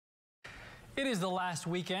It is the last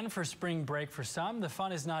weekend for spring break for some. The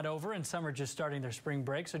fun is not over and some are just starting their spring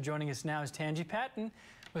break. So joining us now is Tanji Patton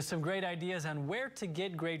with some great ideas on where to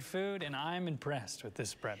get great food, and I'm impressed with this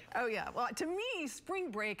spread. Oh yeah, well to me, spring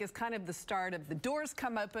break is kind of the start of the doors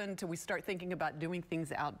come open till we start thinking about doing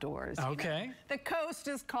things outdoors. Okay. You know? The coast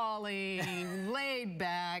is calling, laid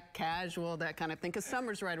back, casual, that kind of thing, because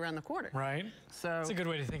summer's right around the corner. Right. So it's a good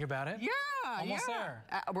way to think about it. Yeah, almost there.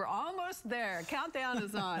 We're almost there. Countdown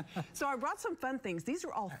is on. So I brought some fun things. These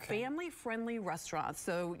are all family-friendly restaurants.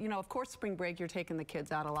 So, you know, of course, spring break, you're taking the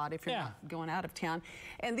kids out a lot if you're not going out of town.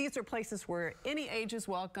 And these are places where any age is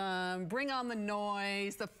welcome. Bring on the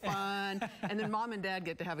noise, the fun, and then mom and dad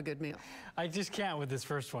get to have a good meal. I just can't with this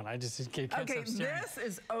first one. I just can't stop staring. This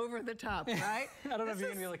is over the top, right? I don't know if you're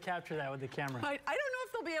going to be able to capture that with the camera. I don't know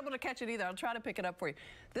if they'll be able to catch it either. I'll try to pick it up for you.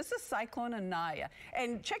 This is Cyclone and Naya.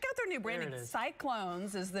 And check out their new branding.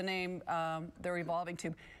 Cyclones is the name they're evolving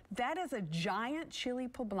to. That is a giant chili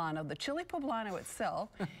poblano. The chili poblano itself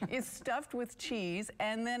is stuffed with cheese,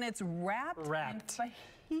 and then it's wrapped.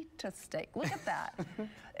 in fajita steak. Look at that.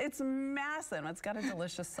 It's massive. It's got a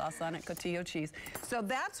delicious sauce on it, cotija cheese. So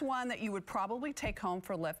that's one that you would probably take home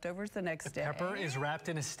for leftovers the next day. Pepper is wrapped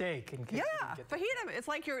in a steak. Yeah, fajita. It's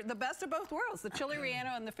like you're the best of both worlds, the chili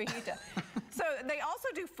relleno and the fajita. So they also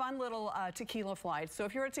do fun little tequila flights. So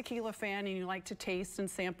if you're a tequila fan and you like to taste and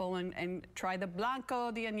sample and try the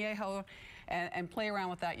Blanco, the Añejo, and play around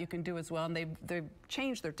with that, you can do as well. And they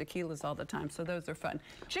change their tequilas all the time, so those are fun.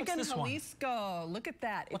 Chicken Jalisco, look at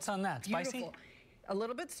that. What's on that? Spicy? Beautiful. A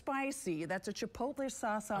little bit spicy. That's a chipotle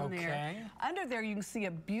sauce on there. Under there, you can see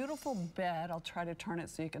a beautiful bed. I'll try to turn it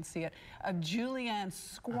so you can see it. Of julienne,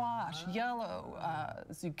 squash, yellow,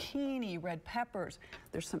 zucchini, red peppers.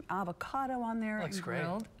 There's some avocado on there. Looks great.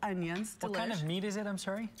 Grilled onions. What kind of meat is it? I'm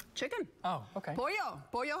sorry. Chicken. Oh, okay. Pollo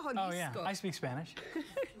Jalisco. Oh yeah, I speak Spanish.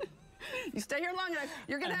 You stay here long enough,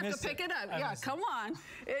 you're going to have to pick it up. Yeah, come on.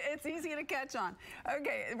 It's easy to catch on.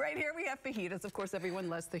 Okay, right here we have fajitas. Of course, everyone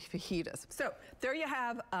loves the fajitas. So there you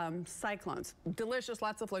have Cyclones. Delicious,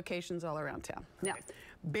 lots of locations all around town. Now,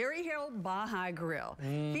 Berry Hill Baja Grill.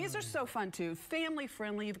 These are so fun too. Family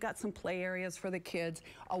friendly. You've got some play areas for the kids.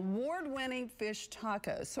 Award-winning fish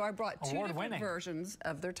tacos. So I brought two different versions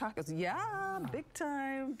of their tacos. Yeah, big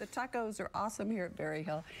time. The tacos are awesome here at Berry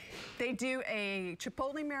Hill. They do a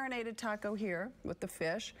chipotle marinated taco here with the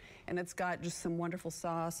fish, and it's got just some wonderful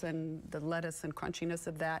sauce and the lettuce and crunchiness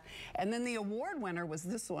of that. And then the award winner was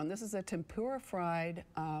this one. This is a tempura fried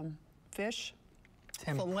fish.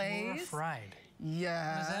 Tempura fried?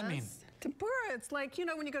 Yes. What does that mean? Tempura, it's like, you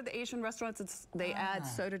know, when you go to the Asian restaurants, they add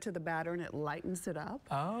soda to the batter and it lightens it up.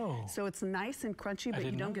 Oh. So it's nice and crunchy, but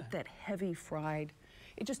you don't get that heavy fried.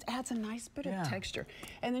 It just adds a nice bit of texture.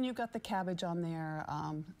 And then you've got the cabbage on there,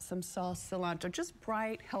 some sauce, cilantro, just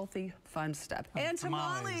bright, healthy, fun stuff. And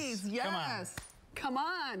tamales, yes. Come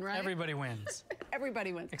on, right? Everybody wins.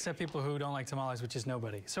 Everybody wins. Except people who don't like tamales, which is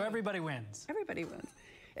nobody. So everybody wins. Everybody wins.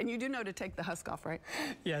 And you do know to take the husk off, right?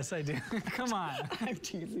 Yes, I do. Come on. I'm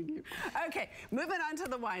teasing you. Okay, moving on to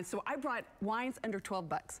the wines. So I brought wines under 12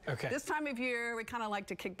 bucks. Okay. This time of year, we kind of like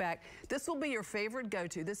to kick back. This will be your favorite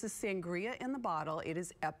go-to. This is sangria in the bottle. It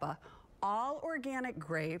is EPA. All organic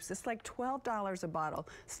grapes. It's like $12 a bottle.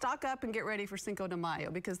 Stock up and get ready for Cinco de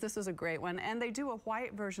Mayo because this is a great one. And they do a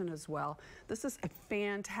white version as well. This is a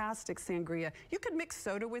fantastic sangria. You could mix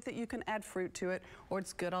soda with it. You can add fruit to it, or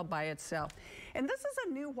it's good all by itself. And this is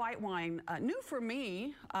a new white wine, new for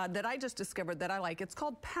me, that I just discovered that I like. It's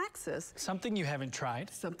called Paxis. Something you haven't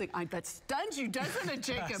tried. Something that stuns you, doesn't it,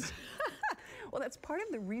 Jacob? Well, that's part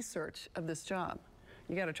of the research of this job.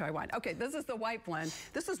 You got to try wine. Okay, this is the white blend.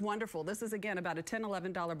 This is wonderful. This is, again, about a $10,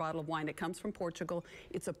 $11 bottle of wine. It comes from Portugal.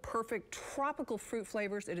 It's a perfect tropical fruit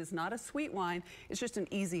flavors. It is not a sweet wine. It's just an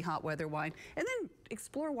easy hot weather wine. And then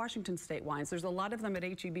explore Washington State wines. There's a lot of them at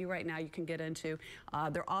H-E-B right now you can get into.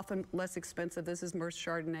 They're often less expensive. This is Merce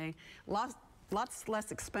Chardonnay. Lots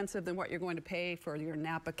less expensive than what you're going to pay for your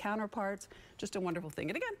Napa counterparts. Just a wonderful thing.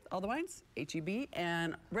 And again, all the wines, H-E-B,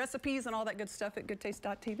 and recipes and all that good stuff at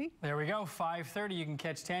goodtaste.tv. There we go, 5:30. You can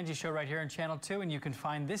catch Tanji's show right here on Channel 2, and you can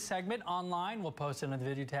find this segment online. We'll post it on the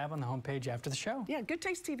video tab on the homepage after the show. Yeah, Good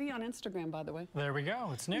Taste TV on Instagram, by the way. There we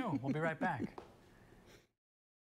go. It's new. We'll be right back.